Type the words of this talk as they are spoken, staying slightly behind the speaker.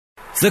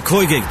The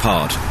Koigig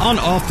Pod on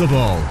Off the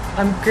Ball.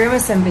 I'm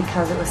grimacing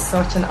because it was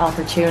such an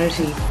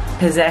opportunity.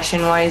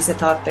 Possession-wise, I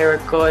thought they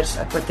were good,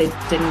 but they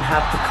didn't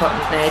have the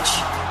cutting edge,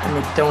 and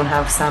they don't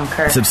have Sam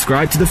Kerr.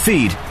 Subscribe to the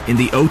feed in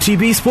the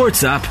OTB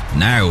Sports app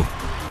now.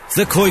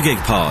 The Koigig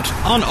Pod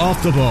on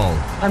Off the Ball.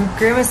 I'm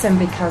grimacing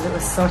because it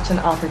was such an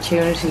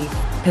opportunity.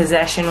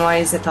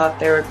 Possession-wise, I thought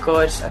they were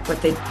good,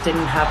 but they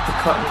didn't have the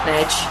cutting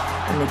edge,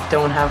 and they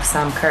don't have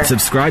Sam Kerr.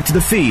 Subscribe to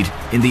the feed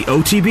in the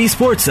OTB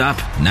Sports app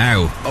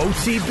now.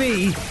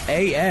 OTB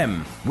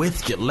AM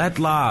with Gillette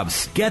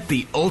Labs. Get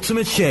the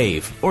ultimate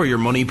shave or your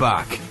money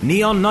back.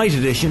 Neon Night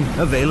Edition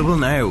available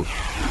now.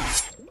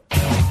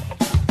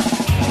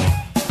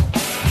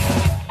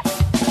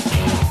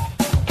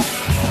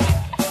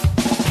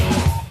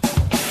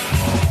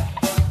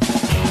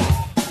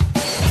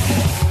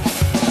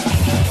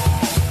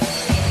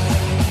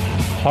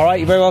 Alright,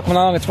 you're very welcome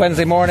along. It's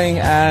Wednesday morning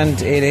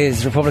and it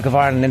is Republic of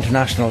Ireland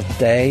International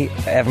Day.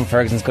 Evan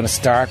Ferguson's going to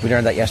start. We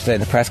learned that yesterday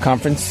in the press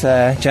conference.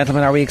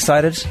 Gentlemen, are we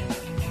excited?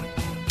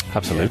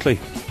 Absolutely.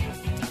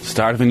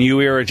 Start of a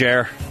new era,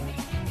 Ger.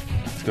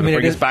 It's going to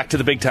bring us back to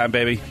the big time,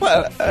 baby.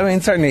 Well, I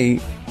mean,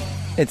 certainly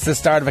it's the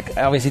start of it.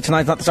 Obviously,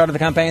 tonight's not the start of the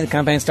campaign. The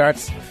campaign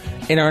starts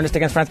in earnest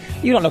against France.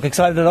 You don't look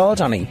excited at all,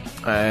 Johnny.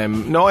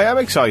 No, I am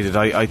excited.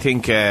 I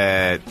think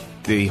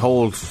the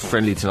whole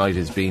friendly tonight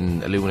has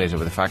been illuminated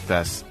by the fact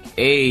that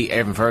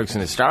Evan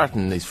Ferguson is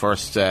starting his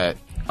first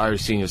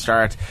Irish senior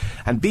start,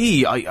 and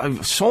B, I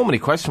have so many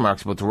question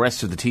marks about the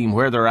rest of the team,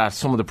 where they're at,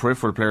 some of the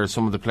peripheral players,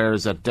 some of the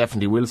players that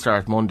definitely will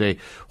start Monday,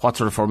 what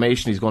sort of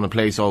formation he's going to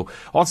play. So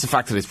also the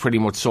fact that it's pretty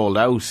much sold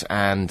out,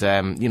 and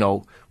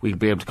we'll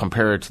be able to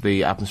compare it to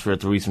the atmosphere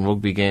at the recent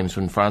rugby games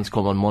when France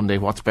come on Monday.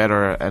 What's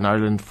better, an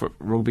Ireland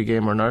rugby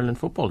game or an Ireland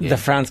football game? The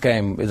France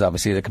game is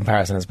obviously the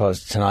comparison as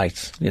opposed to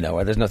tonight,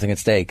 where there's nothing at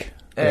stake.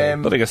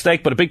 Nothing at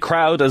stake, but a big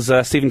crowd, as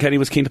Stephen Kenny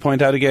was keen to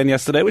point out again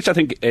yesterday, which I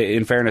think,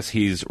 in fairness,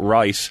 he's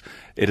right.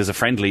 It is a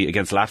friendly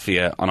against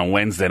Latvia on a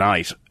Wednesday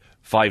night,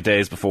 5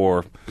 days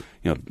before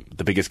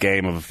the biggest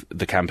game of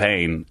the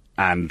campaign,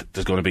 and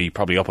there's going to be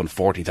probably up on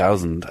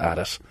 40,000 at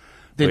it.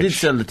 They did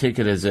sell the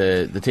ticket as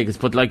the tickets,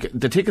 but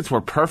the tickets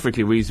were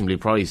perfectly reasonably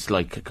priced.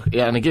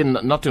 And again,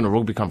 not doing a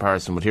rugby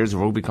comparison, but here's a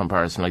rugby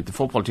comparison. The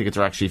football tickets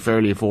are actually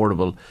fairly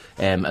affordable,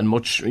 and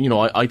much.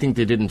 I think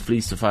they didn't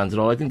fleece the fans at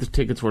all. I think the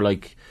tickets were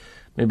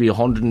maybe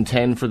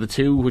 110 for the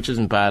two, which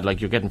isn't bad.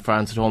 You're getting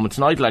France at home, and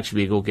tonight will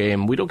actually be a good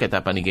game. We don't get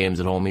that many games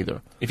at home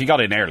either. If you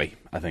got in early,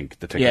 I think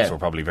the tickets were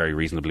probably very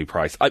reasonably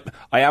priced.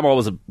 I am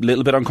always a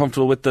little bit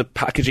uncomfortable with the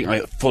packaging.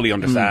 I fully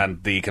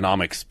understand the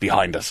economics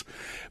behind it,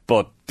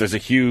 but there's a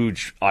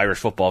huge Irish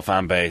football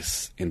fan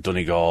base in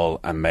Donegal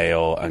and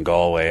Mayo and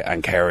Galway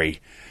and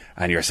Kerry,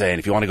 and you're saying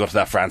if you want to go to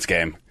that France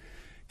game,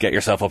 get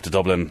yourself up to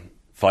Dublin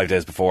 5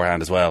 days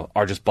beforehand as well,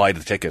 or just buy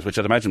the ticket, which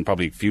I'd imagine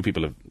probably few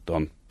people have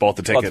done. Bought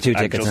the ticket, two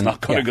tickets, just not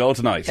going to go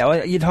tonight. Yeah,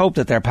 well, you'd hope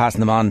that they're passing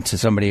them on to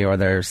somebody or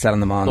they're selling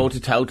them on. Go to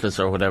Toutless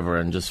or whatever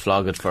and just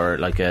flog it for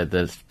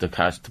the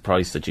cash, the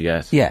price that you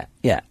get. Yeah.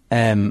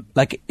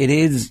 It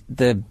is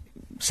the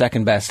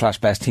second best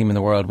 / best team in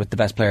the world with the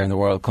best player in the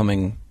world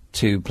coming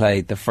to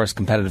play the first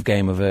competitive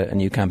game of a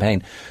new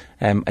campaign.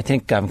 I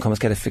think Gavin Cummins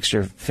get a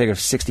figure of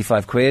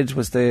 £65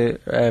 was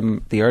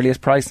the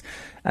earliest price,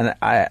 and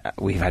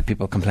we've had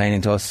people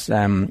complaining to us,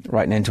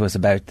 writing into us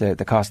about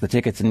the cost of the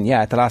tickets, and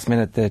at the last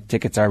minute the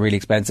tickets are really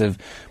expensive,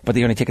 but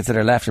the only tickets that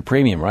are left are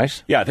premium,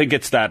 right? Yeah, I think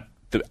it's that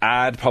the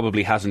ad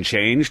probably hasn't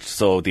changed,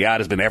 so the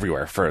ad has been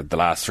everywhere for the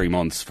last 3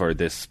 months for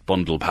this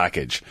bundle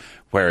package,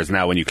 whereas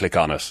now when you click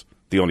on it,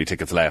 the only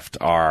tickets left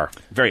are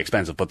very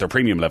expensive, but they're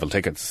premium level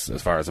tickets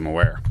as far as I'm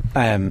aware.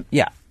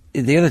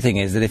 The other thing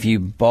is that if you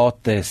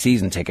bought the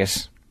season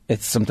ticket,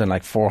 it's something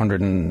like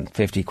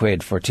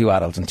 £450 for 2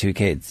 adults and 2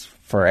 kids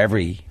for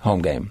every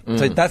home game.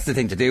 So that's the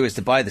thing to do, is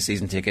to buy the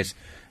season ticket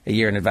a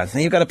year in advance.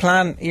 And you've got to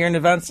plan a year in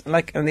advance.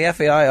 And the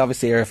FAI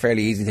obviously are a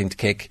fairly easy thing to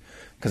kick,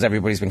 because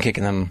everybody's been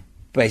kicking them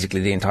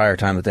basically the entire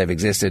time that they've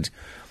existed.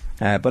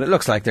 But it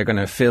looks like they're going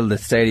to fill the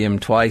stadium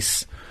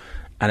twice,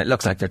 and it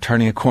looks like they're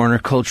turning a corner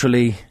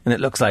culturally, and it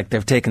looks like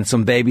they've taken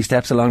some baby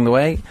steps along the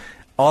way.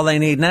 All they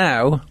need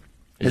now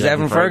is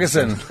Evan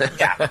Ferguson.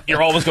 Yeah,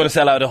 you're always going to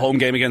sell out a home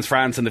game against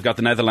France, and they've got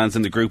the Netherlands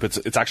in the group.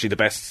 It's actually the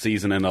best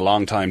season in a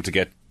long time to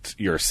get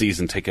your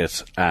season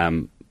ticket,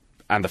 and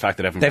the fact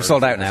that they've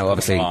sold out now,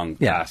 obviously.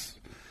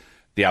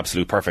 The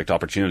absolute perfect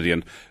opportunity.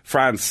 And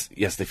France,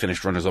 yes, they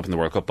finished runners-up in the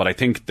World Cup, but I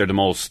think they're the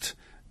most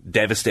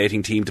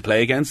devastating team to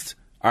play against.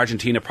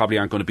 Argentina probably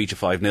aren't going to beat you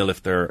 5-0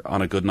 if they're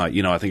on a good night.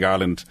 I think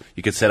Ireland,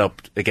 you could set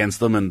up against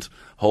them and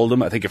hold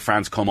them. I think if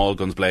France come all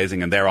guns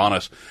blazing and they're on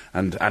it,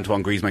 and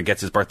Antoine Griezmann gets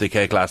his birthday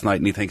cake last night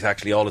and he thinks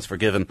actually all is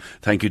forgiven,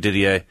 thank you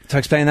Didier. To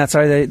explain that,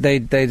 sorry,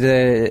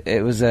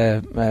 it was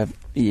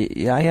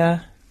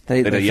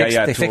They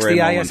fixed the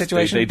Yaya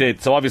situation? They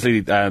did. So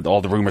obviously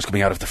all the rumours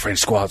coming out of the French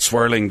squad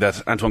swirling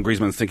that Antoine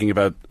Griezmann's thinking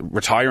about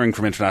retiring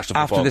from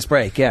international football. After this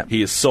break, yeah.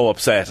 He is so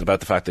upset about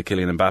the fact that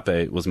Kylian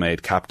Mbappe was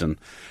made captain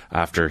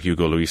after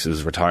Hugo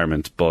Lloris's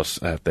retirement, but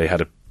they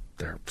had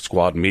their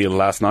squad meal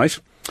last night.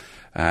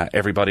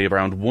 everybody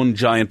around one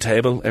giant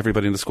table,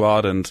 everybody in the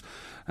squad, and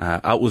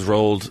out was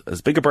rolled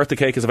as big a birthday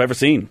cake as I've ever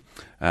seen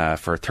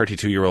for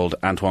 32-year-old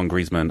Antoine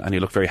Griezmann, and he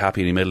looked very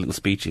happy, and he made a little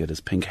speech. He had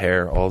his pink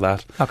hair, all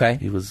that. Okay.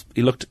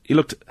 He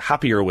looked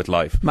happier with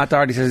life. Matt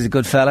Doherty says he's a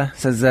good fella.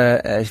 Says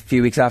a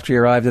few weeks after he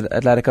arrived at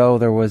Atletico,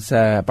 there was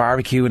a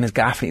barbecue in his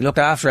gaff, and he looked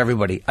after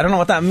everybody. I don't know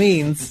what that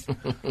means.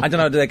 I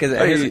don't know. Like, here's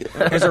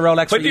a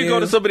Rolex for you. When you go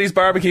to somebody's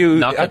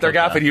barbecue at their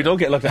gaff and you don't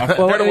get looked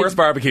after, they're the worst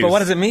barbecues. But what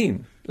does it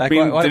mean? Like,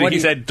 he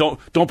said,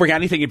 don't bring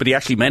anything, but he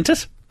actually meant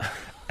it?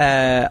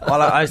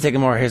 Well, I was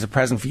thinking more, here's a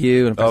present for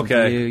you and a present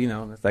for you, you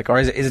know. It's like, or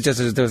is it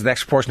just there's an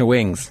extra portion of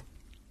wings?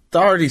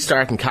 Doherty's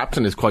starting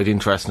captain is quite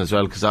interesting as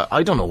well, because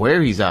I don't know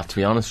where he's at, to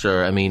be honest,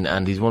 sure. I mean,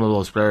 and he's one of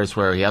those players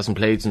where he hasn't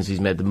played since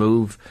he's made the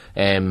move.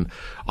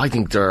 I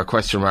think there are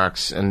question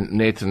marks, and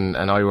Nathan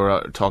and I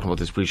were talking about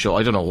this pre-show.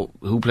 I don't know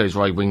who plays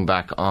right wing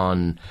back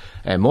on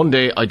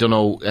Monday. I don't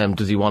know,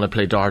 does he want to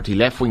play Doherty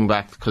left wing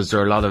back, because there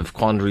are a lot of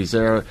quandaries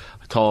there.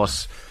 I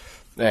thought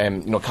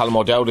Callum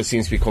O'Dowda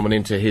seems to be coming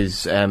into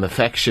his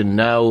affection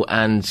now,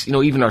 and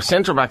even our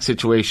centre back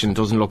situation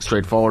doesn't look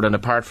straightforward. And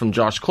apart from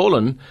Josh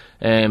Cullen,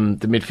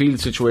 the midfield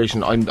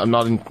situation, I'm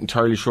not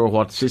entirely sure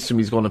what system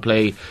he's going to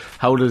play.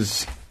 How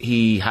does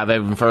he have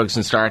Evan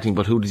Ferguson starting,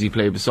 but who does he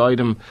play beside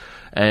him?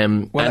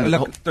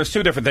 Look, there's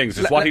two different things.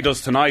 There's what he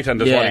does tonight, and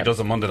there's what he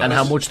does on Monday night. And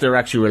how much they're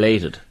actually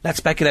related. Let's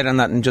speculate on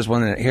that in just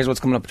 1 minute. Here's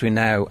what's coming up between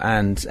now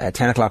and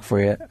 10 o'clock for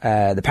you.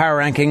 The power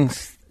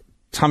rankings,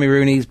 Tommy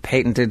Rooney's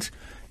patented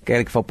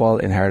Gaelic football,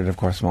 inherited of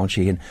course from Owen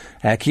Sheehan.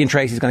 Cian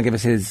Tracy's going to give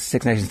us his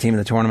Six Nations team in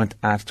the tournament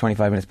at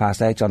 25 minutes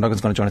past 8. John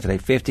Duggan's going to join us at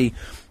 8:50,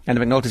 and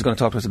McNulty's going to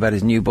talk to us about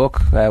his new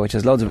book, which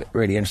has loads of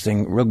really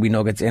interesting rugby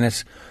nuggets in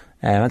it,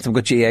 and some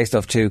good GAA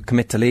stuff too.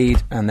 Commit to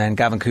Lead, and then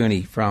Gavin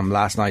Cooney from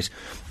last night.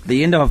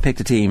 The Indo have picked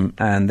a team,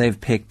 and they've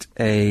picked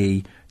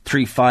a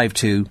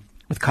 3-5-2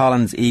 with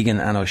Collins, Egan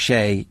and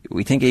O'Shea.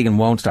 We think Egan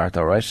won't start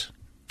though, right?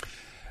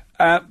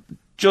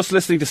 Just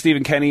listening to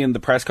Stephen Kenny in the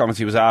press conference,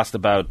 he was asked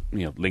about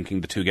linking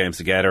the two games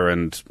together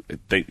and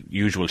the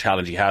usual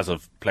challenge he has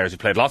of players who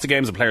played lots of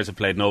games and players who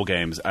played no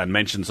games, and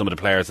mentioned some of the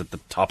players at the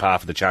top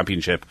half of the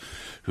championship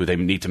who they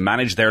need to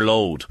manage their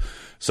load.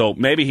 So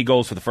maybe he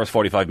goes for the first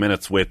 45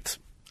 minutes with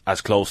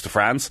as close to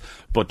France,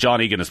 but John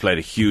Egan has played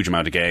a huge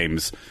amount of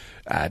games,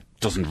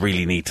 doesn't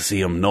really need to see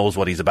him, knows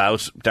what he's about.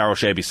 Darryl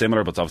Shea be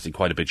similar, but it's obviously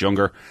quite a bit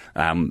younger.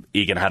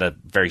 Egan had a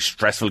very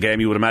stressful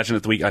game, you would imagine,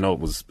 at the week. I know it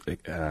was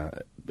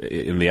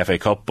in the FA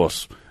Cup,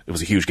 but it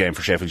was a huge game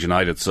for Sheffield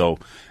United, so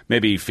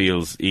maybe he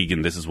feels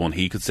Egan, this is one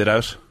he could sit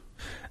out.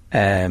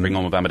 Bring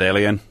on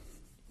Bamidele in.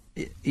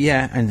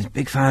 Yeah, and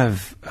big fan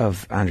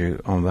of Andrew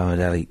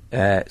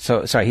Bamidele.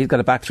 So sorry, he's got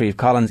a back three of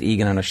Collins,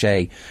 Egan and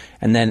O'Shea,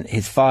 and then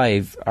his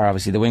five are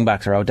obviously the wing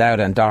backs are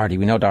O'Dowda and Doherty.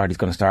 We know Doherty's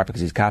going to start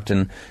because he's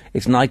captain.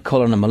 It's Knight,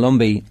 Cullen and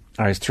Malumbi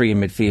are his three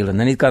in midfield, and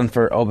then he's gone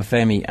for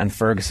Obafemi and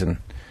Ferguson.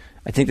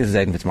 I think this is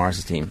Aidan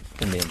Fitzmaurice's team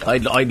in the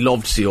end. I'd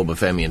love to see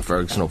Obafemi and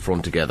Ferguson up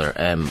front together.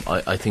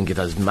 I think it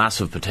has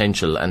massive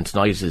potential, and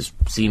tonight is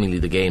seemingly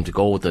the game to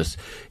go with it.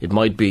 It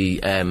might be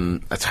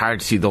it's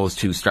hard to see those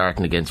two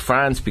starting against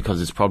France because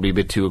it's probably a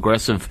bit too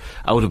aggressive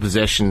out of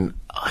possession.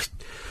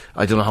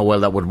 I don't know how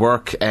well that would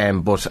work,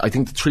 but I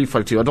think the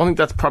 3-5-2, I don't think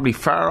that's probably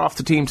far off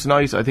the team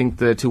tonight. I think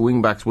the two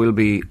wing backs will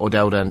be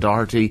O'Dowda and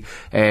Doherty,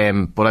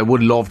 but I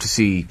would love to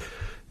see,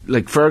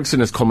 like,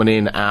 Ferguson is coming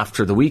in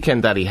after the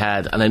weekend that he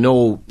had, and I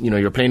know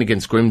you're playing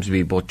against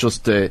Grimsby, but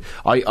just I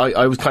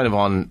was kind of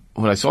on,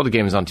 when I saw the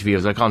games on TV, I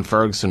was like on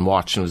Ferguson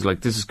watch, and I was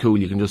like, this is cool,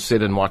 you can just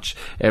sit and watch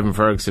Evan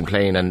Ferguson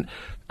playing and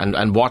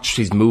watch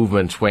his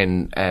movement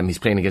when he's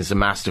playing against a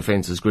mass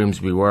defence as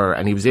Grimsby were,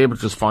 and he was able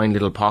to just find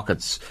little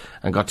pockets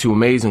and got two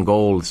amazing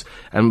goals.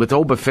 And with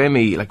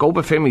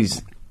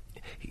Obafemi's,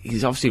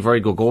 he's obviously a very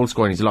good goal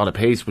scorer and he's a lot of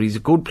pace, but he's a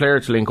good player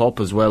to link up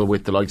as well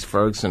with the likes of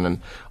Ferguson,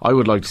 and I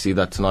would like to see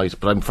that tonight,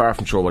 but I'm far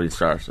from sure what he'll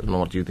start. I don't know,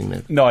 what do you think,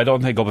 Nick? No, I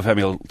don't think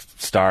Obafemi will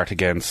start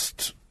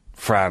against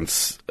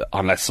France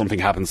unless something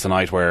happens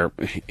tonight where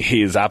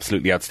he is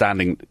absolutely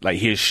outstanding. Like,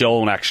 he has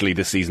shown actually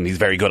this season he's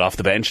very good off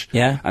the bench,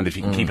 and if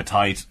you can keep it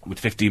tight with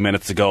 15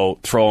 minutes to go,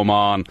 throw him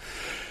on,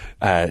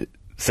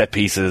 set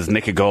pieces,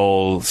 nick a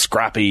goal,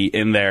 scrappy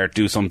in there,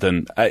 do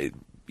something.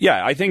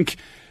 I think,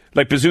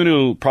 like,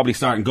 Bazunu will probably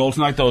start in goal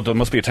tonight, though there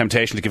must be a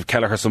temptation to give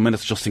Kelleher some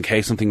minutes just in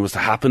case something was to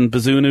happen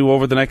Bazunu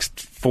over the next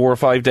 4 or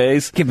 5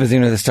 days. Give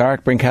Bazunu the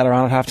start, bring Kelleher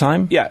on at half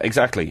time. Yeah,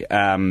 exactly.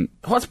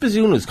 What's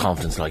Bazunu's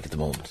confidence like at the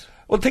moment?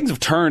 Well, things have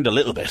turned a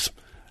little bit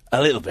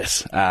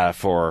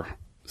for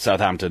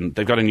Southampton.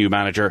 They've got a new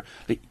manager.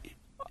 Did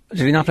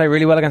he not play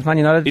really well against Man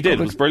United? He did.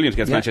 It was brilliant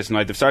against Manchester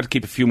United. They've started to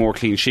keep a few more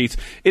clean sheets.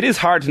 It is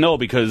hard to know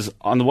because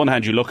on the one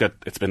hand you look at,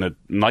 it's been a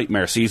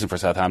nightmare season for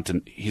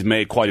Southampton. He's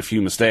made quite a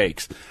few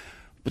mistakes,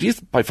 but he's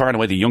by far and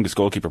away the youngest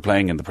goalkeeper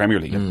playing in the Premier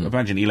League. I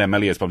imagine Ilem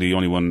Melia is probably the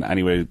only one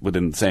anyway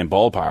within the same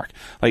ballpark.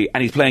 And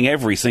he's playing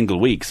every single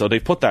week, so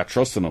they've put that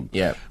trust in him.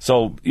 Yeah.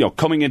 So,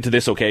 coming into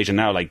this occasion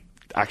now, like,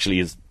 actually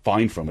is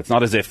fine from. It's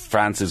not as if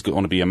France is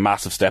going to be a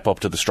massive step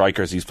up to the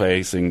strikers he's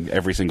facing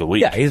every single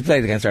week. Yeah, he's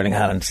played against Erling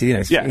Haaland.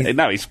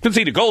 He's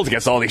conceded goals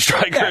against all these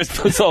strikers.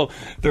 So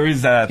there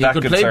is that he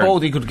could concern. play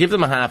both. He could give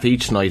them a half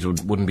each night.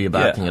 Wouldn't be a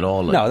bad thing at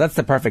all. No, that's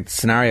the perfect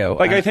scenario.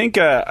 I think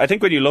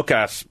when you look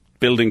at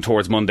building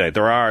towards Monday,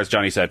 there are, as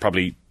Johnny said,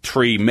 probably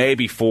 3,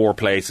 maybe 4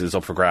 places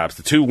up for grabs.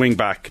 The 2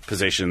 wing-back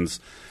positions,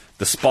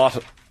 the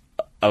spot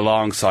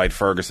alongside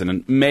Ferguson,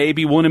 and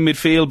maybe one in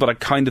midfield, but I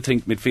kind of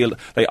think midfield...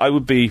 I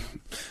would be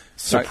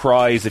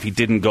surprised if he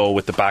didn't go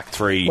with the back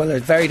 3. Well,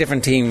 it's a very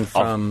different team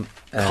from...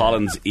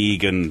 Collins,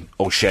 Egan,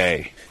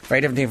 O'Shea.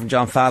 Very different team from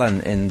John Fallon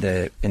in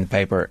the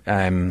paper.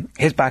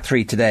 His back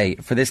 3 today,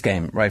 for this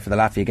game, right, for the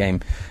Latvia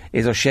game,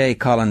 is O'Shea,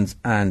 Collins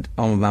and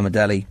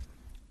Omobamidele,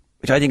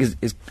 which I think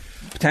is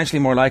potentially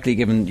more likely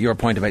given your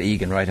point about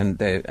Egan, right, and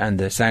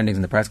the soundings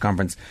in the press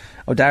conference.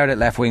 O'Dowd at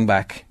left wing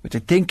back, which I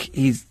think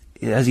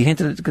has he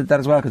hinted at that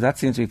as well, because that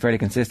seems to be fairly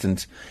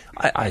consistent.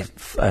 I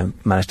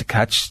managed to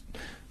catch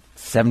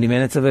 70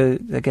 minutes of a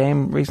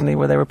game recently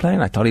where they were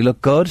playing. I thought he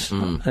looked good.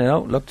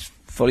 Looked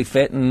fully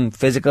fit and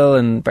physical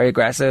and very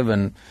aggressive,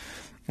 and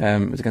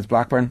it was against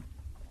Blackburn.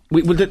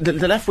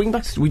 The left wing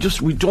backs, we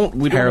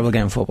don't terrible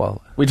game of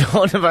football. We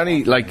don't have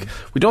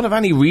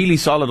any really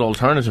solid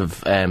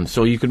alternative.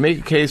 So you could make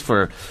a case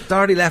for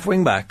Doherty left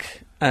wing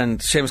back and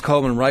Seamus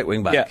Coleman right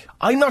wing back. Yeah,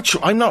 I'm not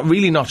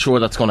sure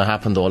that's going to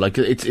happen though. Like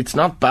it's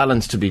not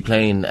balanced to be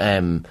playing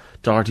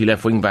Doherty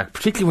left wing back,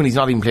 particularly when he's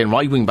not even playing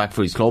right wing back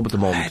for his club at the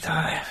moment.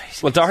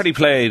 Well, Doherty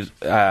played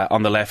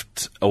on the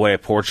left away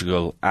at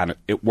Portugal, and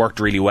it worked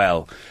really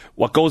well.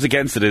 What goes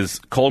against it is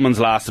Coleman's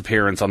last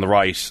appearance on the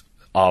right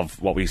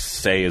of what we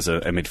say is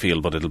a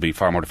midfield, but it'll be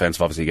far more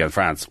defensive obviously against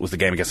France, was the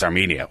game against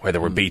Armenia where they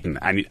were beaten,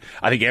 and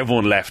I think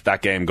everyone left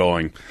that game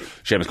going,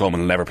 Seamus Coleman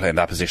will never play in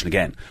that position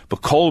again.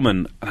 But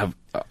Coleman,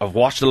 I've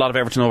watched a lot of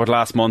Everton over the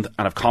last month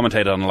and I've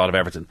commentated on a lot of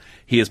Everton.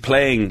 He is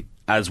playing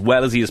as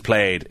well as he has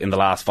played in the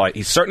last 5.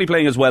 He's certainly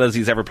playing as well as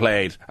he's ever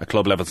played at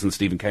club level since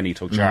Stephen Kenny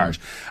took charge.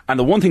 And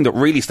the one thing that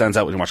really stands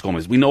out with Mark Coleman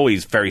is we know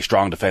he's very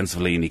strong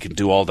defensively and he can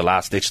do all the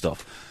last ditch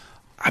stuff.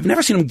 I've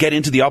never seen him get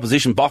into the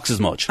opposition box as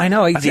much. I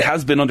know, as he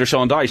has been under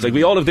Sean Dyche. Like,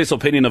 we all have this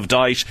opinion of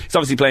Dyche. He's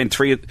obviously playing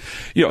 3,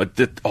 Sean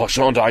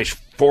Dyche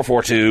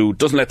 4-4-2,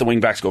 doesn't let the wing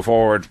backs go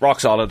forward,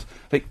 rock solid.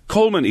 Like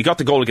Coleman, he got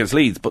the goal against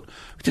Leeds, but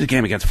he did a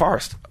game against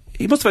Forest.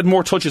 He must have had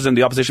more touches in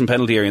the opposition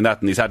penalty area in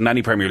that than he's had in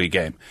any Premier League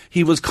game.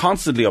 He was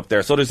constantly up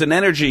there, so there's an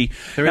energy.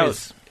 There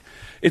is.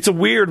 It's a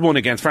weird one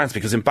against France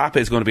because Mbappe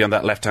is going to be on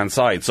that left-hand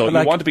side. So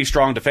you want to be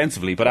strong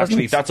defensively, but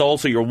actually that's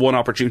also your one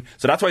opportunity.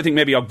 So that's why I think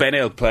maybe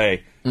Ogbene will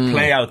play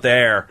out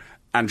there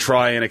and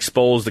try and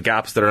expose the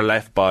gaps that are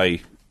left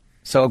by...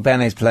 So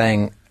Ogbene is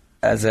playing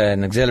as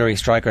an auxiliary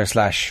striker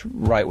 /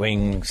 right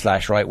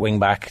wing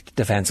back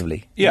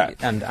defensively. Yeah.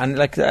 And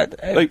like that...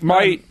 Like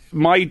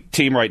my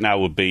team right now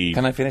would be...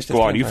 Can I finish this?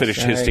 Go on, you finish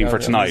his team for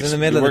tonight.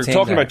 We're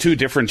talking about 2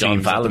 different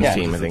teams. John Fallon's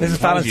team, I think. This is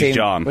Fallon's team,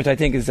 John. which I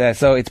think is...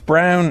 so it's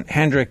Brown,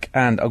 Hendrick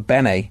and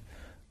Ogbene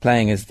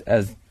playing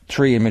as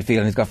 3 in midfield,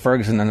 and he's got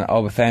Ferguson and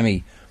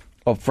Obafemi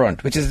up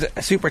front, which is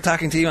a super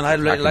attacking team, and I'd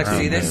really like to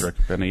see this.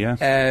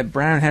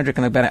 Brown, Hendrick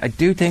and Ogbene. I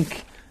do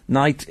think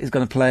Knight is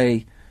going to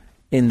play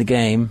in the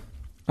game.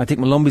 I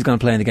think Malumbi's going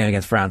to play in the game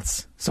against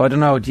France. So I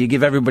don't know, do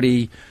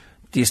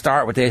you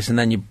start with this and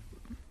then you...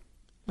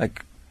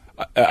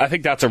 I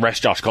think that's a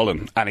rest Josh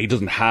Cullen, and he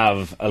doesn't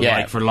have a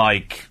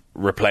like-for-like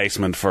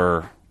replacement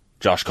for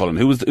Josh Cullen.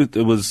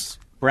 It was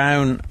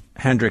Brown,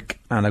 Hendrick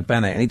and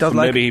Ogbene, and he does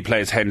maybe he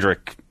plays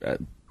Hendrick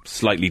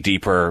slightly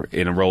deeper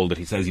in a role that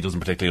he says he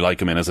doesn't particularly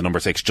like him in as a number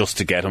 6, just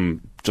to get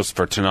him just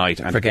for tonight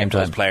and for game get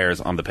those time.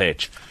 Players on the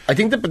pitch. I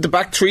think the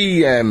back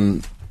 3,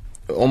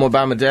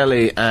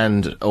 Omobamidele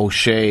and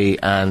O'Shea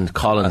and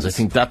Collins, I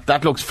think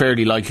that looks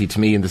fairly likely to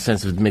me, in the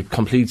sense of it makes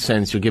complete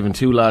sense. You're giving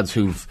 2 lads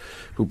who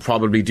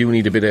probably do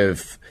need a bit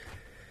of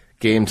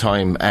game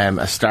time,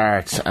 a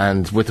start,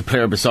 and with the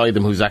player beside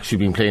them who's actually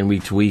been playing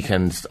week to week.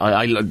 And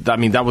I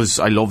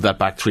love that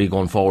back 3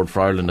 going forward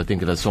for Ireland. I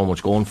think it has so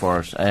much going for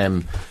it.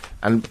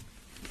 And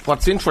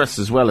what's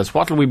interesting as well is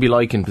what will we be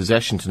like in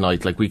possession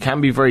tonight? Like, we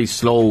can be very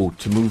slow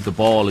to move the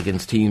ball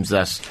against teams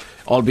that,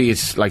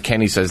 albeit, like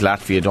Kenny says,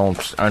 Latvia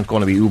aren't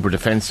going to be uber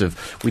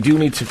defensive. We do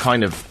need to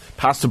kind of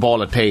pass the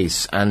ball at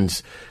pace,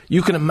 and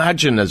you can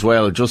imagine as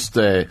well, just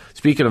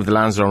speaking of the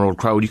Lansdowne Road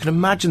crowd, you can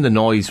imagine the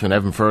noise when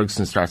Evan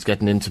Ferguson starts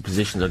getting into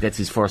positions or gets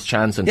his first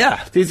chance. And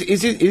it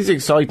is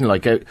exciting.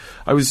 Like,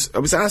 I was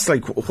asked,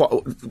 like,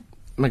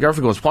 my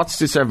girlfriend goes, what's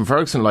this Evan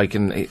Ferguson like?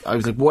 And I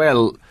was like,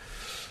 well,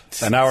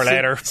 an hour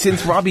later,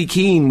 since Robbie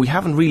Keane, we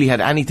haven't really had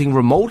anything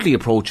remotely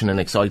approaching an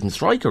exciting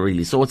striker,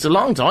 really. So it's a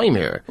long time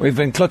here. We've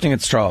been clutching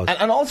at straws.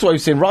 And also, I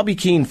was saying, Robbie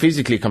Keane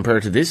physically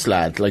compared to this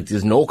lad, like,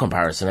 there's no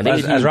comparison.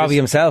 As Robbie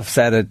himself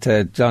said it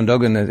to John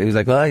Duggan, he was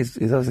like, well, he's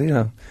obviously,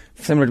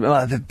 similar to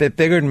me, a bit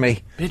bigger than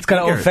me. It's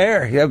kind of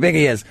unfair how big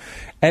he is.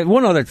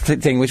 One other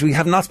thing, which we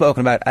have not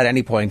spoken about at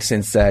any point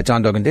since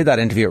John Duggan did that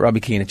interview with Robbie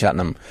Keane at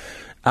Cheltenham.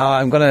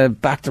 I'm going to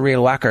back the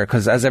real whacker,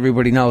 because as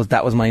everybody knows,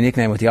 that was my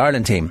nickname with the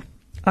Ireland team.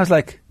 I was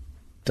like,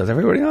 Does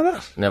everybody know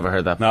that? Never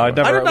heard that. No, I'd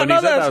never. I did not when he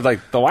know said that. I was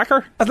like, the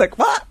whacker. I was like,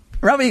 what?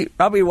 Robbie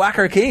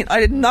Wacker Keane.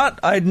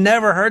 I'd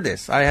never heard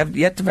this. I have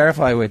yet to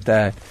verify with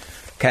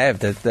Kev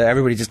that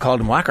everybody just called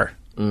him Wacker.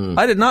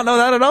 I did not know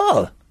that at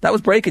all. That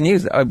was breaking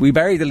news. We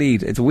buried the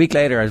lead. It's a week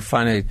later. It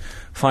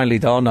finally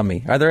dawned on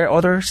me. Are there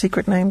other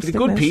secret names? It's a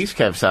good piece,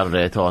 Kev,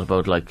 Saturday, I thought,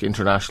 about like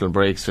international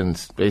breaks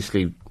and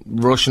basically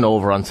rushing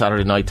over on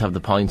Saturday night to have the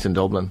pints in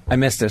Dublin. I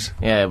missed it.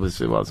 Yeah, it was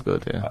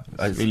good. Yeah,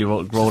 I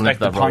really grown into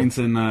that. The pints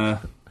in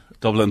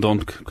Dublin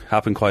don't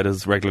happen quite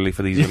as regularly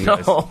for these young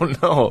guys.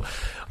 No.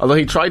 Although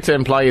he tried to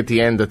imply at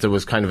the end that there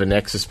was kind of a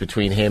nexus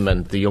between him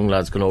and the young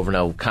lads going over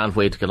now. Can't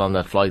wait to get on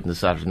that flight on the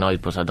Saturday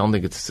night, but I don't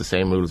think it's the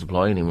same rules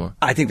apply anymore.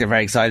 I think they're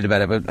very excited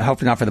about it, but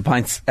hopefully not for the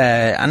pints.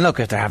 And look,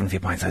 if they're having a few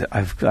pints,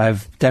 I've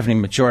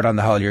definitely matured on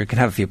the whole. You can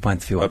have a few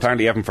pints if you want.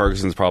 Apparently, Evan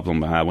Ferguson's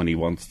problem when he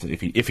wants to,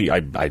 if he, I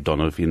don't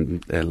know if he,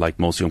 like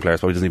most young players,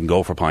 probably doesn't even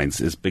go for pints.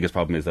 His biggest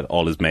problem is that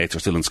all his mates are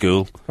still in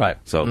school, right?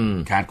 So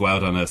can't go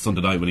out on a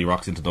Sunday night when he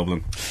rocks into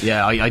Dublin.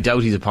 Yeah, I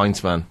doubt he's a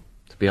pints man,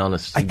 to be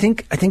honest. I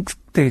think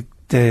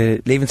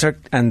the Leaving Cert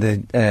and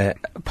the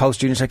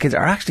post-junior cert kids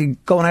are actually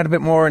going out a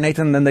bit more,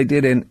 Nathan, than they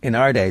did in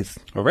our days.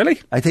 Oh,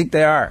 really? I think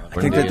they are.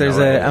 I think that there's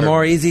a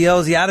more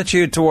easy-ozy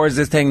attitude towards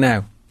this thing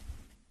now.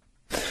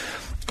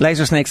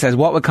 Laser Snake says,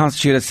 what would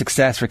constitute a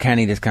success for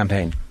Kenny this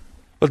campaign?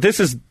 Well,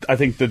 this is, I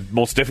think, the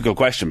most difficult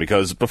question,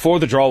 because before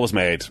the draw was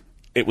made,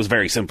 it was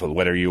very simple,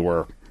 whether you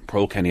were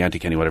pro-Kenny,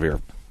 anti-Kenny, whatever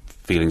your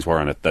feelings were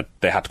on it, that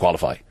they had to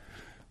qualify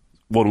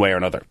one way or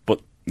another.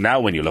 But now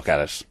when you look at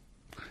it,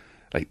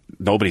 like,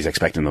 nobody's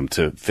expecting them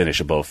to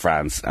finish above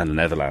France and the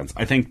Netherlands.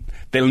 I think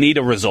they'll need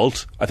a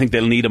result. I think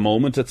they'll need a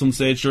moment at some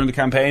stage during the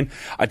campaign.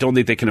 I don't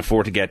think they can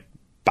afford to get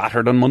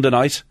battered on Monday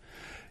night.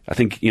 I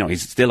think,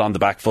 he's still on the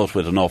back foot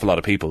with an awful lot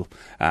of people,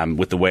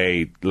 with the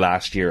way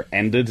last year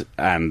ended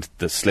and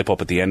the slip up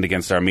at the end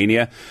against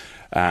Armenia.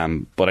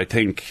 But I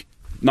think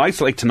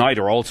nights like tonight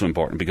are also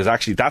important, because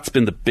actually that's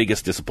been the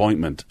biggest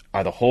disappointment,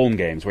 are the home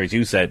games, where, as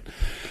you said,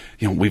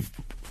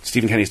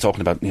 Stephen Kenny's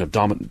talking about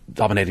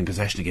dominating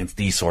possession against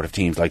these sort of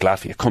teams like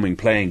Latvia,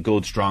 playing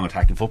good, strong,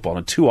 attacking football,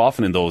 and too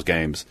often in those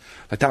games,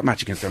 like that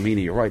match against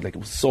Armenia, you're right, like, it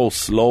was so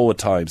slow at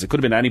times. It could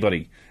have been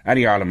anybody,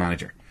 any Ireland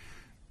manager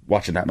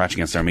watching that match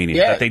against Armenia.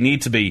 Yeah. That they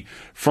need to be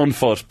front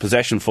foot,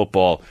 possession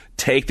football,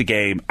 take the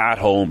game at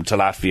home to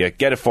Latvia,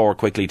 get it forward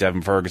quickly to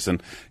Evan Ferguson,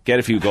 get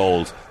a few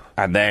goals,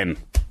 and then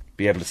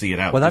be able to see it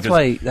out. Well, that's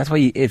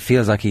why it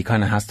feels like he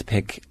kind of has to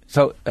pick.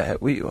 So I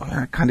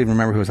can't even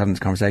remember who was having this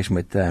conversation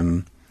with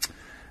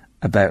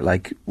about,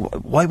 like,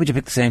 why would you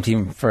pick the same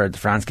team for the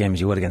France game as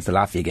you would against the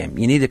Latvia game?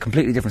 You need a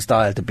completely different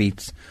style to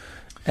beat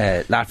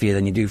Latvia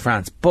than you do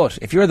France. But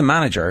if you're the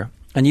manager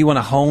and you want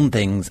to hone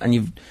things, and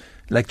you've,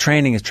 like,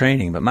 training is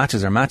training, but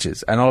matches are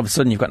matches, and all of a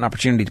sudden you've got an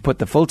opportunity to put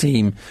the full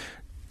team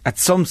at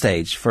some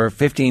stage for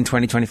 15,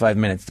 20, 25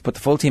 minutes, to put the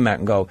full team out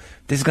and go,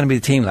 this is going to be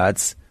the team,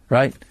 lads,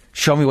 right?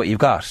 Show me what you've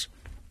got.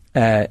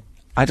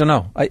 I don't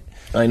know.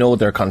 I know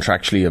they're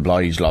contractually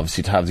obliged,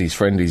 obviously, to have these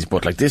friendlies,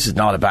 but, like, this is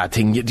not a bad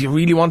thing. Do you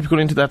really want to go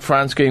into that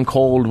France game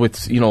cold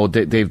with,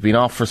 they've been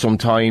off for some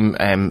time?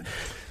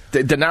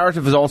 The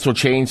narrative has also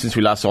changed since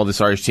we last saw this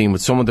Irish team,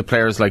 with some of the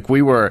players, like,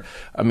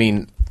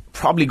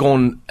 probably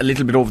going a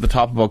little bit over the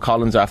top about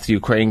Collins after the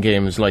Ukraine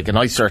games, and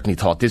I certainly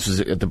thought this was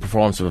the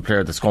performance of a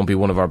player that's going to be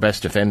one of our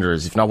best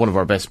defenders, if not one of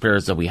our best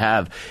players that we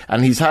have.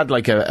 And he's had,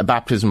 like, a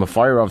baptism of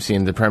fire, obviously,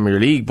 in the Premier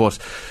League, but,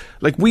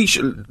 like,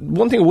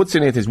 one thing I would say,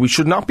 Nathan, is we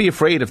should not be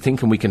afraid of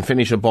thinking we can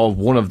finish above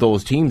one of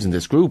those teams in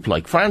this group.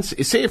 Like, France,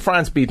 say if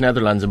France beat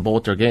Netherlands in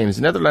both their games,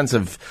 the Netherlands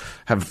have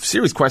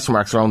serious question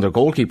marks around their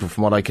goalkeeper,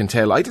 from what I can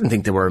tell. I didn't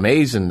think they were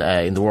amazing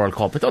in the World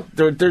Cup. I thought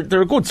they're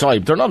a good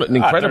side. They're not an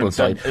incredible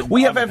side.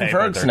 We have Evan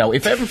Ferguson now.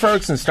 If Evan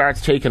Ferguson starts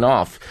taking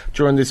off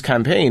during this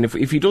campaign,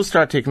 if he does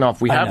start taking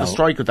off, we have a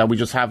striker that we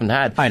just haven't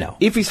had. I know.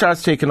 If he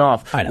starts taking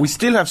off, we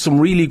still have some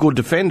really good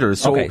defenders.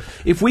 So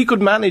if we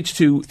could manage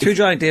to... Two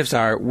giant ifs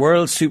are,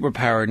 world superpower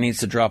needs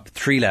to drop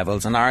 3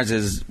 levels, and ours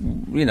is,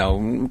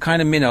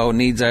 kind of minnow,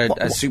 needs a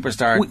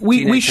superstar.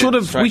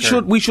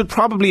 We should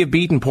probably have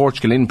beaten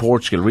Portugal in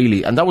Portugal,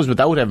 really, and that was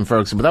without Evan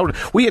Ferguson.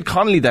 We had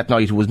Connolly that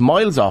night, who was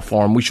miles off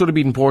form. We should have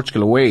beaten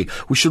Portugal away.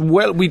 We should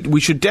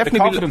definitely.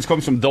 The confidence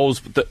comes from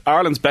those.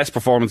 Ireland's best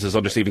performances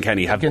under Stephen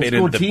Kenny have been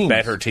in the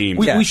better teams.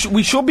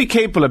 We should be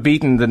capable of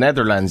beating the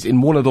Netherlands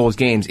in one of those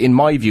games. In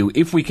my view,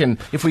 if we can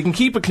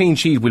keep a clean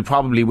sheet, we'll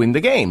probably win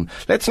the game.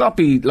 Let's not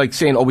be like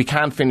saying, we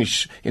can't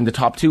finish in the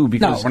top 2,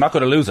 because we're not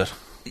going to lose it.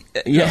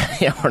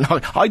 Yeah, we're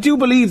not. I do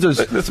believe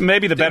there's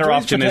maybe the better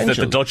option is that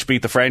the Dutch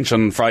beat the French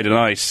on Friday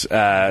night.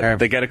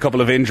 They get a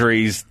couple of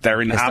injuries.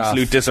 They're in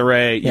absolute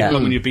disarray.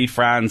 When you beat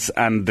France,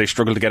 and they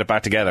struggle to get it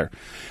back together.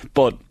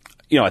 But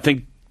I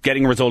think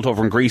getting a result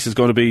over in Greece is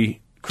going to be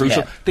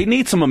crucial. They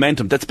need some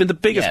momentum. That's been the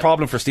biggest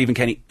problem for Stephen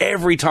Kenny.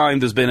 Every time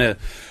there's been a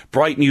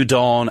bright new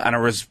dawn, and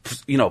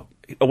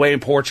away in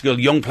Portugal,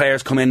 young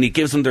players come in, he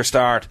gives them their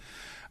start,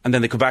 and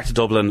then they come back to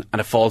Dublin and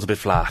it falls a bit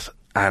flat,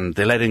 and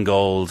they let in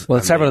goals. Well,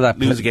 several of that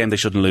lose a game they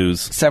shouldn't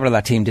lose. Several of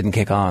that team didn't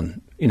kick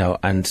on,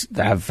 and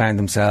they have found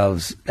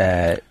themselves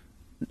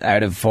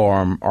out of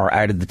form or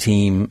out of the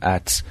team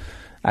at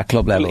at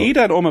club level. Well,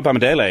 Ida and Oma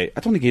Bamidele, I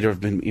don't think either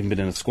have even been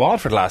in a squad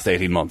for the last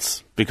 18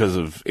 months because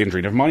of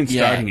injury. Never mind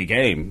starting a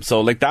game.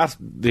 So, like that,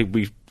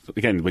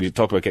 again, when you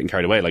talk about getting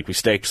carried away, like we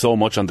staked so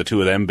much on the two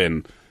of them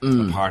being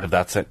a part of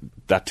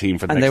that team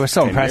for the next 10 years. And they were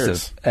so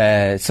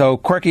impressive. So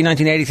Quirky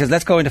 1980 says,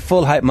 let's go into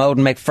full hype mode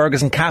and make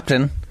Ferguson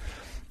captain.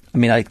 I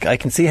mean, I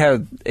can see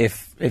how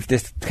if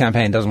this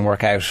campaign doesn't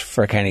work out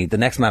for Kenny, the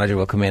next manager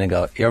will come in and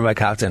go, you're my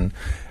captain,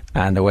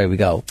 and away we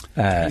go.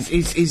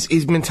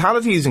 His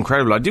mentality is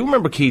incredible. I do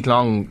remember Keith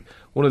Long,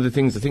 one of the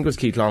things, I think it was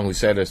Keith Long who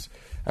said it,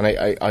 and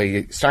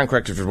I stand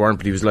corrected if it weren't,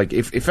 but he was like,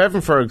 if Evan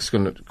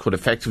Ferguson could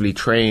effectively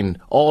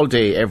train all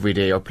day, every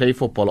day, or play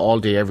football all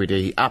day, every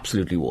day, he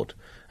absolutely would.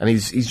 And he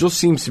just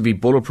seems to be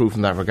bulletproof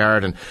in that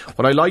regard. And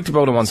what I liked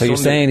about him on Sunday... So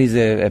you're saying he's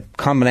a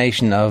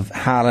combination of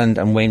Haaland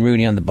and Wayne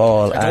Rooney on the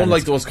ball. I don't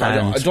like those kind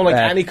of... I don't like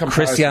any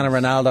comparisons. Cristiano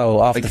Ronaldo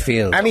off the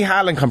field. Any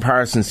Haaland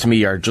comparisons to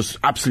me are just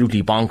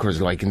absolutely bonkers,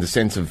 like in the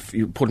sense of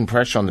you putting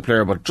pressure on the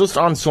player. But just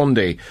on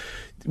Sunday...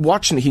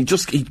 watching, he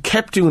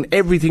kept doing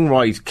everything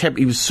right.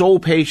 He was so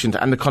patient,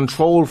 and the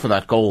control for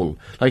that goal.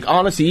 Like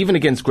honestly, even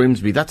against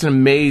Grimsby, that's an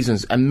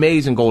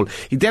amazing goal.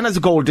 He then has a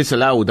goal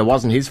disallowed that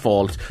wasn't his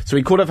fault, so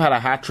he could have had a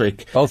hat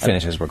trick. Both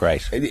finishes were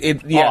great.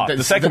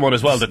 The second one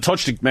as well. The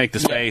touch to make the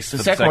space. The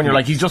second one, you're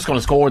like, he's just going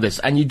to score this,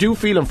 and you do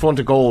feel in front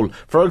of goal,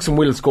 Ferguson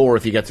will score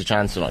if he gets a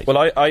chance tonight. Well,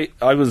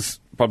 I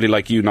was probably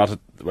like you, not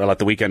at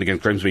the weekend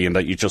against Grimsby, in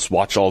that you just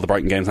watch all the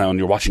Brighton games now and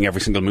you're watching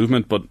every single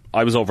movement. But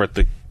I was over at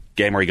the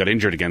game where he got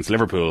injured against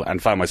Liverpool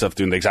and found myself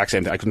doing the exact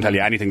same thing. I couldn't tell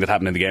you anything that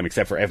happened in the game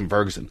except for Evan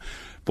Ferguson.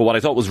 But what I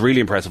thought was really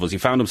impressive was he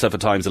found himself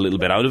at times a little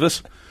bit out of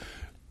it,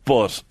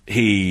 but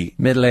he...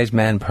 middle-aged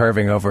men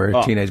perving over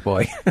a teenage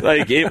boy.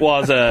 Like, it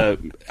was a...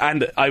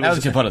 and I was... How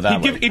would you put it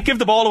that way? He'd give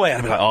the ball away and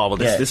I'd be like, oh, well,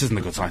 this isn't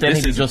a good sign. Then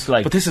he'd just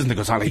like... But this isn't a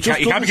good sign. He can't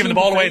be giving the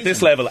ball away at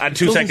this level, and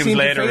 2 seconds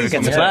later he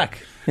gets it back.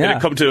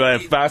 It'd come to a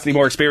vastly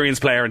more experienced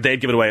player and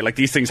they'd give it away. Like,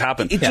 these things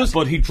happen.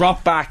 But he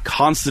dropped back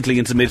constantly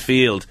into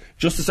midfield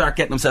just to start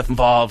getting himself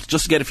involved,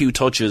 just to get a few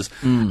touches.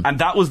 And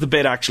that was the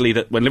bit, actually,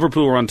 that when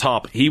Liverpool were on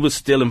top, he was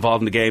still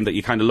involved in the game, that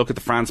you kind of look at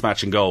the France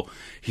match and go,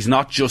 he's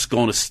not just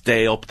going to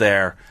stay up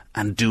there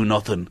and do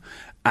nothing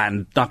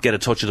and not get a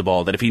touch of the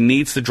ball. That if he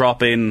needs to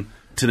drop in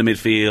to the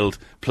midfield,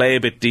 play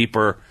a bit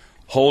deeper,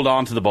 hold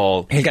on to the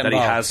ball, that he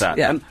has that.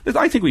 Yeah. And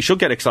I think we should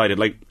get excited.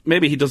 Like,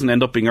 maybe he doesn't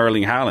end up being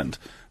Erling Haaland,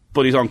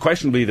 but he's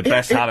unquestionably the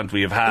best talent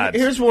we have had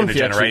in a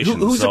generation.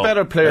 Who's a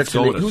better player?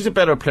 Who's a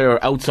better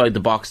player outside the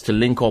box to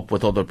link up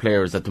with other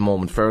players at the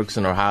moment,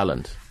 Ferguson or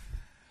Haaland?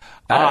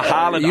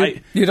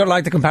 Haaland. You don't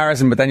like the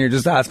comparison, but then you're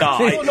just asking.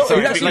 He's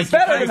actually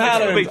better than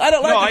Haaland. I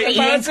don't like the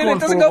comparison. It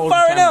doesn't go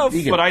far enough.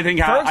 But I think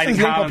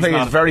Haaland's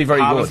is very, very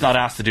good. Haaland's not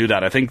asked to do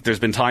that. I think there's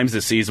been times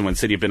this season when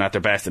City have been at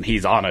their best and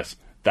he's on it,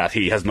 that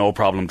he has no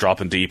problem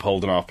dropping deep,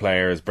 holding off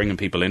players, bringing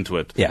people into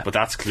it. Yeah. But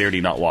that's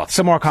clearly not what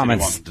some more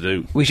comments wants to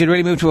do. We should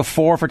really move to a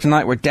 4 for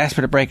tonight. We're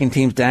desperate at breaking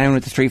teams down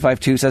with the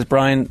 3-5-2, says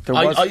Brian.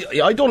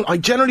 I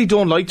generally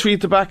don't like 3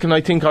 at the back, and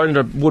I think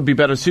Ireland would be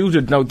better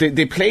suited. Now,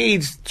 they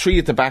played 3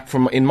 at the back,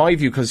 in my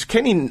view, because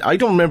Kenny, I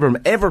don't remember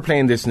him ever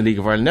playing this in the League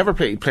of Ireland. Never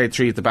played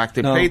 3 at the back.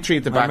 They played 3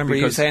 at the back. I remember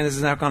you saying this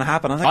is not going to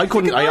happen.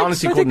 I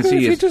honestly couldn't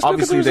see it.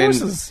 Obviously, then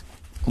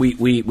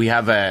we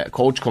have a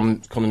coach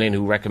coming in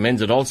who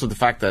recommends it. Also, the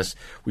fact that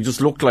we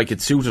just looked like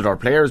it suited our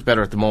players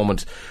better at the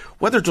moment.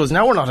 Whether it does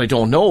now or not, I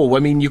don't know. I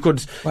mean, you could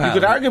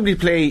arguably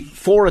play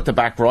 4 at the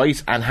back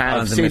right and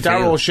have, say,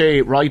 Darragh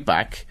O'Shea right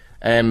back.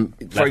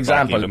 For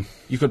example,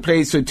 you could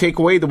play, so take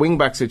away the wing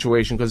back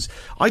situation, because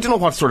I don't know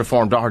what sort of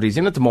form Doherty's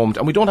in at the moment,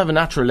 and we don't have a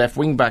natural left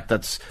wing back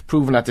that's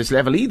proven at this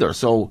level either.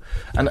 So,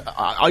 and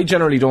I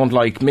generally don't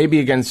like,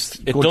 maybe against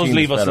it does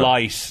leave us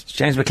light.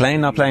 James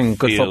McLean not playing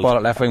good football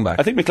at left wing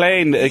back. I think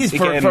McLean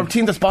for a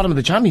team that's bottom of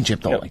the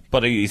championship though. Yeah,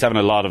 but he's having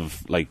a lot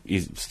of, like,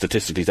 he's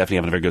statistically definitely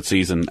having a very good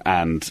season,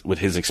 and with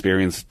his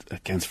experience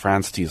against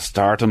France, to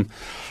start him,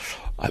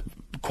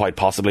 quite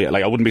possibly.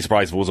 Like, I wouldn't be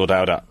surprised if it was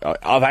O'Dowda.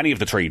 Of any of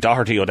the 3,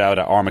 Doherty,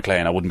 O'Dowda or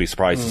McLean, I wouldn't be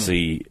surprised to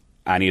see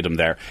any of them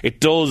there. It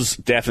does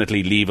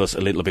definitely leave us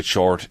a little bit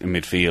short in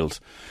midfield.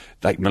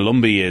 Like,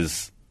 Malumbi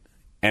is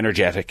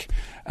energetic,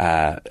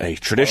 a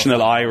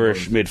traditional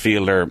Irish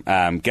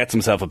midfielder, gets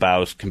himself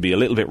about, can be a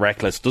little bit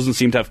reckless, doesn't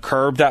seem to have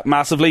curbed that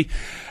massively,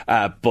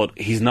 but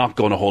he's not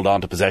going to hold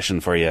on to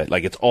possession for you.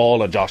 Like, it's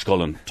all on Josh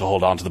Cullen to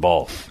hold on to the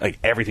ball. Like,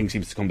 everything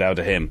seems to come down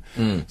to him.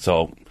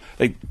 So,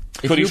 like,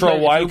 could he throw a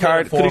wild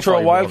card? Could he throw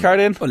a wild card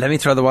in? Well, let me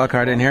throw the wild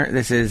card in here.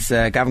 This is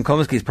Gavin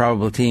Comiskey's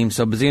probable team.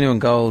 So Bazunu in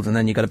goals, and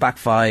then you got a back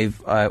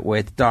 5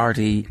 with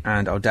Doherty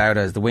and O'Dowda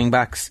as the wing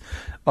backs,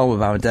 Owen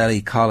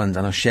Bamidele, Collins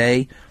and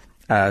O'Shea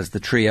as the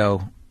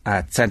trio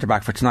at centre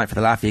back for tonight for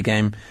the Latvia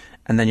game,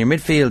 and then your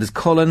midfield is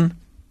Cullen,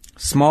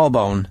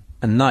 Smallbone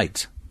and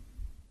Knight.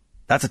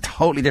 That's a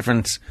totally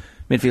different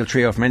midfield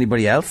trio from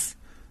anybody else.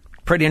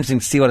 Pretty interesting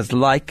to see what it's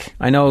like.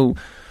 I know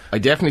I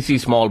definitely see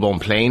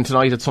Smallbone playing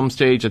tonight at some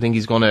stage. I think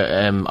he's going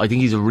to. I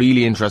think he's a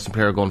really interesting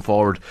player going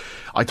forward.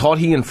 I thought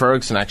he and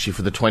Ferguson actually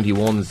for the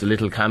 21s, the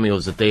little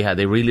cameos that they had,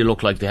 they really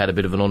looked like they had a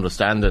bit of an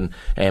understanding.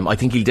 I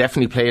think he'll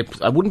definitely play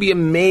it. I wouldn't be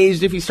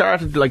amazed if he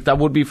started. Like, that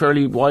would be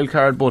fairly wild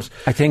card, but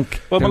I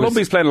think. Well,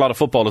 Malumbi's playing a lot of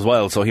football as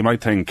well, so he might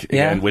think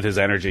again, with his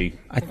energy.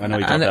 I know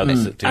he talked about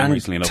this team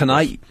recently enough.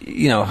 Tonight,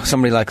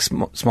 somebody like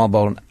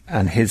Smallbone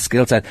and his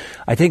skill set,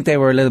 I think they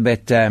were a little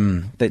bit.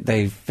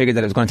 They figured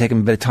that it was going to take them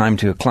a bit of time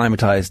to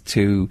acclimatise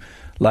to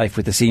life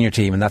with the senior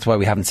team, and that's why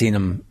we haven't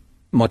seen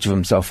much of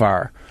him so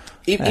far.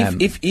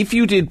 If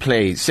you did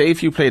play, say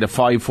if you played a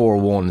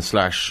 5-4-1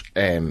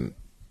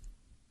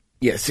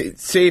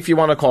 say if you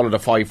want to call it a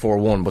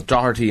 5-4-1, but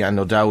Doherty and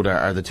O'Dowda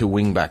are the two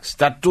wing backs,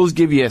 that does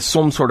give you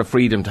some sort of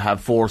freedom to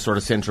have four sort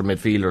of central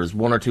midfielders,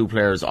 one or two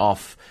players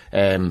off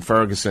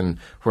Ferguson,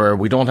 where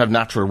we don't have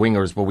natural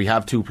wingers, but we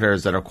have two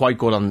players that are quite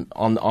good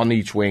on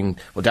each wing.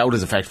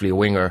 O'Dowda's effectively a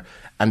winger,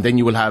 and then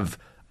you will have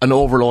an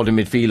overload in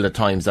midfield at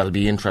times. That'll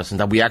be interesting,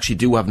 that we actually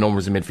do have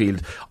numbers in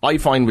midfield. I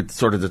find with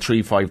sort of the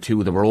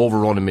 3-5-2 that we're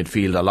overrun in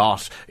midfield a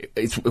lot.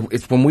 It's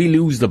when we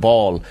lose the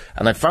ball,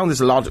 and I found this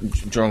a lot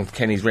during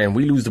Kenny's reign,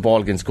 we lose the ball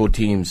against good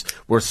teams,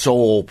 we're so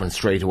open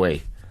straight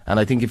away. And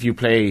I think if you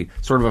play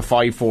sort of a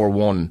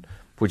 5-4-1,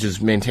 which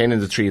is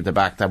maintaining the three at the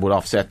back, that would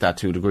offset that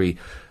to a degree.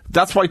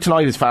 That's why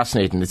tonight is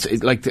fascinating. It's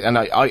like, and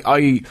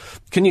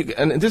can you?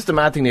 And this is the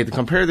mad thing, Nathan.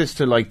 Compare this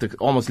to like the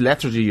almost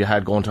lethargy you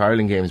had going to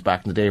Ireland games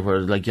back in the day, where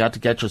like you had to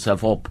get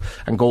yourself up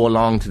and go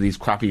along to these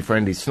crappy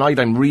friendlies. Tonight,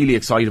 I'm really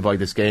excited by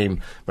this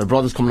game. My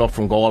brother's coming up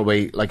from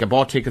Galway. Like, I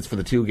bought tickets for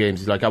the two games.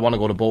 He's like, I want to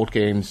go to both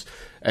games.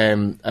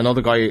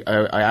 Another guy,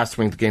 I asked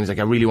him to the games, like,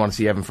 I really want to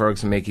see Evan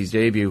Ferguson make his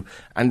debut.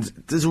 And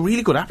there's a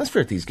really good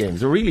atmosphere at these games.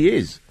 There really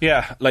is.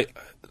 Yeah, like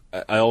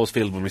I always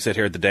feel when we sit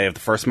here the day of the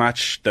first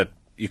match that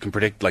you can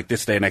predict, like,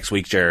 this day next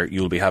week, Ger,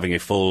 you'll be having a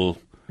full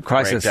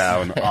crisis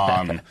breakdown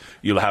on.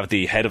 You'll have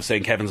the head of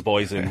St. Kevin's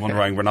boys in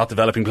wondering we're not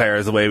developing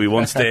players the way we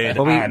once did,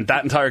 and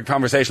that entire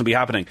conversation will be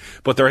happening.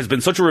 But there has been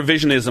such a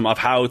revisionism of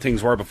how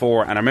things were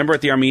before, and I remember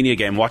at the Armenia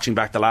game, watching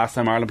back the last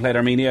time Ireland played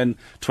Armenia in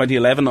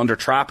 2011 under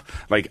Trapp,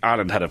 like,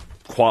 Ireland had a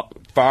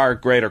far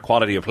greater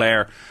quality of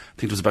player. I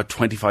think it was about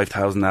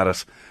 25,000 at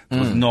it. There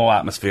was no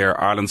atmosphere.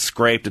 Ireland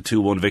scraped a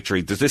 2-1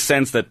 victory. There's this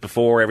sense that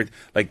before everything,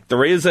 like,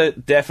 there is a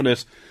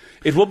definite.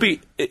 It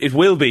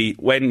will be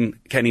when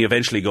Kenny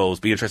eventually goes.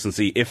 Be interesting to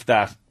see if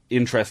that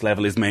interest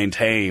level is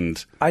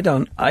maintained. I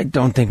don't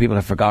think people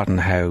have forgotten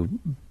how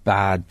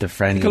bad the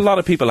friendly. I think a lot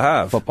of people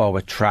have football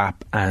with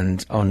Trapp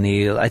and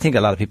O'Neill. I think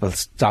a lot of people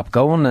stopped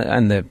going,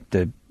 and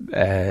the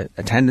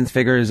attendance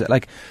figures.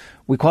 Like,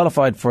 we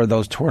qualified for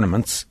those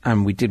tournaments,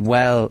 and we did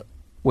well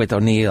with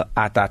O'Neill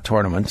at that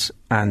tournament,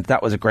 and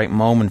that was a great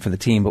moment for the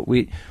team. But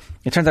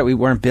it turns out we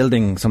weren't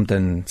building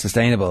something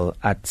sustainable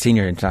at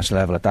senior international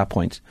level at that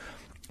point.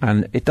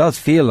 And it does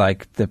feel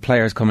like the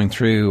players coming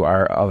through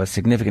are of a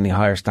significantly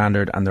higher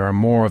standard, and there are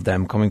more of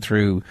them coming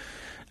through,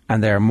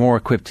 and they're more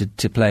equipped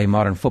to play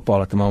modern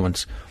football at the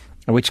moment,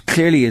 which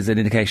clearly is an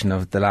indication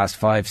of the last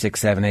 5, 6,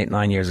 7, 8,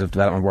 9 years of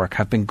development work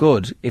have been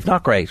good, if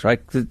not great,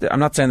 right? I'm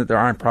not saying that there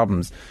aren't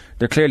problems.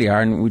 There clearly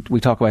are, and we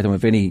talk about them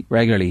with Vinny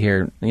regularly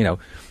here. You know,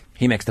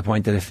 he makes the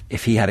point that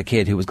if he had a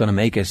kid who was going to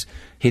make it,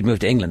 he'd move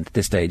to England at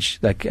this stage.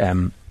 Like,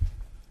 and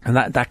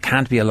that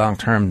can't be a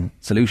long-term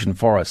solution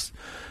for us.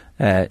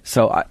 But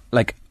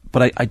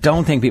I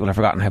don't think people have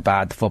forgotten how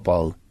bad the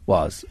football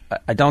was.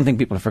 I don't think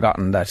people have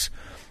forgotten that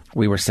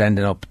we were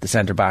sending up the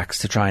centre backs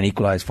to try and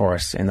equalise for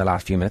us in the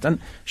last few minutes. And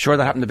sure,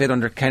 that happened a bit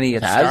under Kenny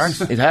at the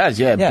start. It has,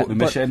 yeah. But we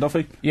missed Shane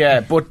Duffy. Yeah,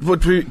 but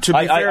to be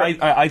fair,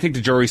 I think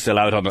the jury's still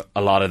out on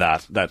a lot of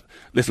that. That,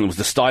 listen, it was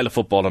the style of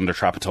football under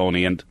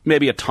Trapattoni and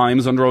maybe at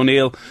times under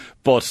O'Neill.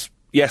 But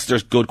yes,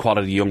 there's good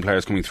quality young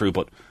players coming through.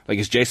 But like,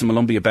 is Jason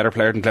Malumbi a better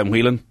player than Glenn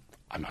Whelan?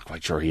 I'm not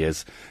quite sure he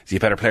is. Is he a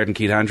better player than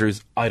Keith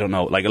Andrews? I don't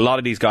know. Like, a lot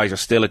of these guys are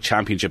still at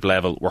championship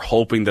level. We're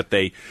hoping that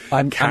they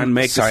can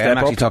make the step up. I'm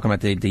actually talking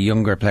about the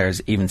younger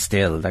players even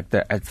still. Like,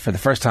 for the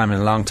first time in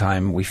a long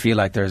time, we feel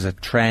like there's a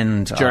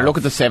trend. Sure, look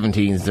at the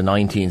 17s, the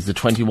 19s, the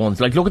 21s.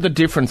 Like, look at the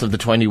difference of the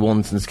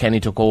 21s since Kenny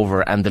took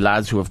over and the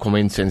lads who have come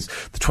in since.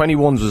 The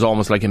 21s was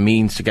almost like a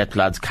means to get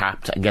lads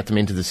capped and get them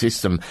into the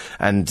system.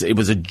 And it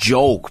was a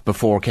joke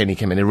before Kenny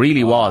came in. It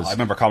really was. I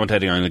remember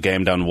commentating on a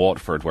game down in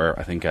Waterford where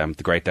I think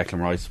the great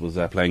Declan Rice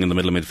was playing in the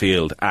middle of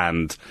midfield,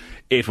 and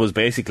it was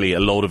basically a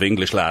load of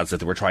English lads that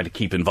they were trying to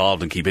keep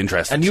involved and keep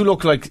interested. And you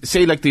look like,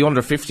 say, like the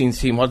under-15s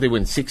team, what did they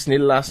win, 6-0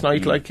 last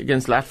night, like,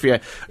 against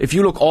Latvia? If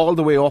you look all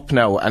the way up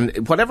now,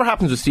 and whatever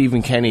happens with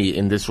Stephen Kenny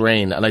in this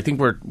reign, and I think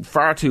we're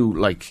far too,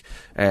 like,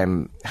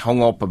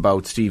 hung up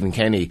about Stephen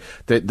Kenny,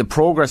 the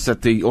progress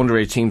that the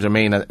underage teams are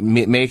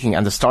making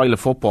and the style of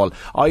football,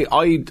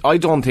 I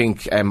don't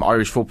think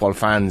Irish football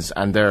fans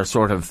and their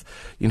sort of,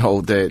 you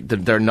know,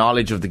 their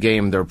knowledge of the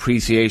game, their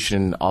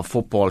appreciation of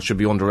football should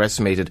be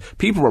underestimated.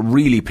 People were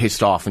really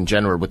pissed off in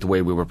general with the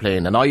way we were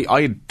playing, and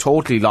I had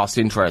totally lost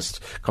interest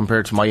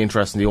compared to my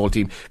interest in the old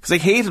team, because I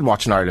hated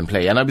watching Ireland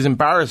play, and I was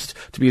embarrassed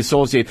to be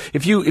associated.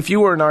 If you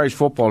were an Irish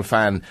football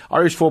fan,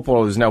 Irish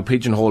football is now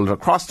pigeonholed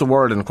across the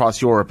world and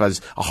across Europe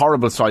as a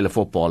horrible style of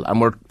football,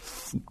 and we're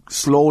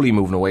slowly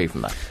moving away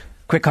from that.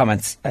 Quick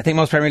comments. I think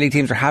most Premier League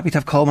teams are happy to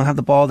have Coleman have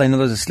the ball. They know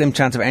there's a slim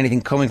chance of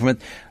anything coming from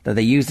it, that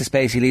they use the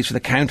space he leaves for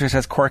the counter,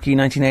 says Quirky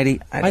 1980.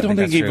 I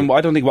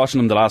don't think watching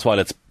him the last while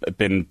it's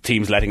been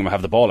teams letting him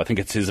have the ball. I think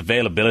it's his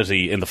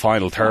availability in the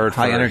final third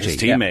for his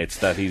teammates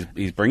that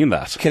he's bringing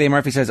that. Killian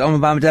Murphy says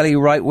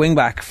Bamidele right wing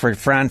back for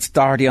France,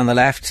 Doherty on the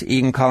left,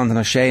 Egan Collins and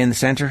O'Shea in the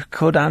centre.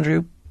 Could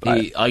Andrew?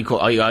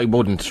 I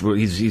wouldn't.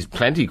 He's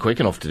plenty quick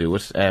enough to do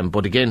it.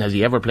 But again, has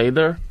he ever played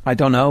there? I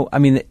don't know. I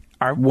mean,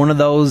 are one of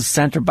those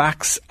centre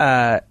backs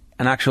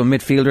an actual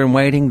midfielder in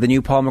waiting, the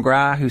new Paul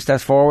McGrath who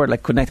steps forward?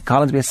 Like, could Nathan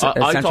Collins be a centre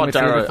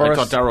midfielder for us? I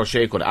thought Darragh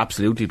O'Shea could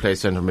absolutely play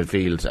centre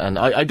midfield, and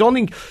I don't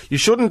think you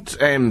shouldn't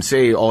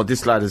say, oh,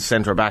 this lad is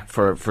centre back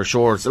for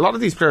sure. A lot of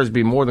these players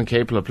be more than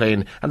capable of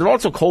playing, and they're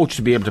also coached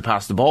to be able to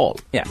pass the ball.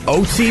 Yeah.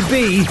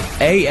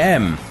 OTB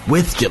AM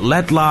with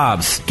Gillette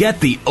Labs. Get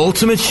the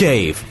ultimate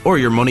shave or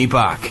your money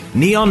back.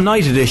 Neon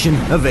Night Edition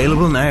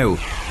available now.